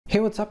Hey,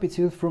 what's up, it's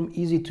Will from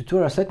Easy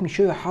Tutorials. Let me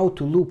show you how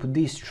to loop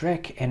this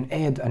track and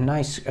add a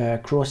nice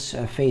cross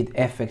fade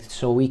effect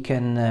so we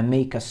can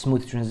make a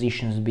smooth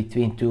transitions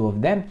between two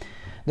of them.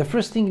 The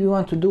first thing you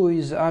want to do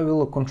is I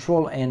will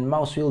control and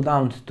mouse wheel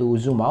down to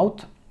zoom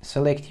out,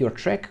 select your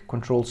track,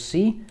 Control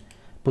C,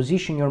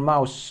 position your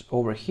mouse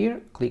over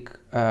here, click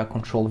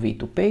Control V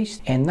to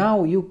paste, and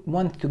now you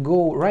want to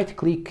go right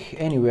click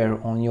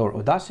anywhere on your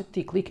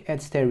Audacity, click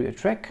Add Stereo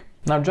Track.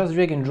 Now just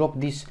drag and drop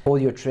this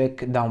audio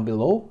track down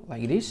below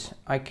like this.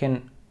 I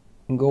can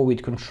go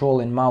with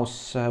Control and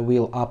mouse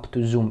wheel up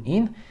to zoom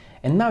in,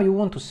 and now you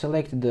want to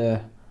select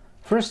the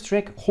first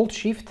track, hold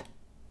Shift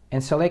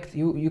and select,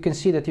 you can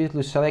see that it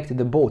will select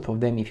the both of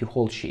them if you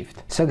hold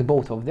Shift. Select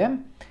both of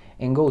them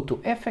and go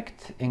to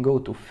Effect and go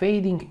to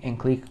Fading and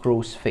click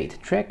Cross Fade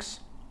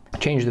Tracks.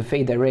 Change the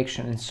fade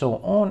direction and so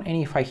on,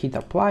 and if I hit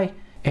apply,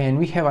 and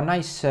we have a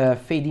nice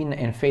fade in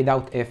and fade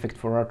out effect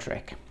for our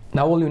track.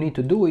 Now all you need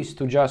to do is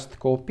to just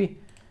copy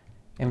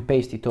and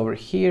paste it over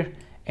here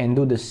and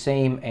do the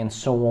same and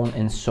so on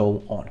and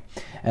so on.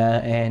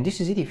 And this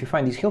is it. If you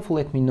find this helpful,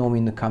 let me know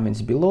in the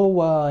comments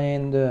below,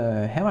 and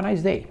have a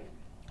nice day.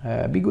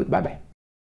 Be good. Bye bye.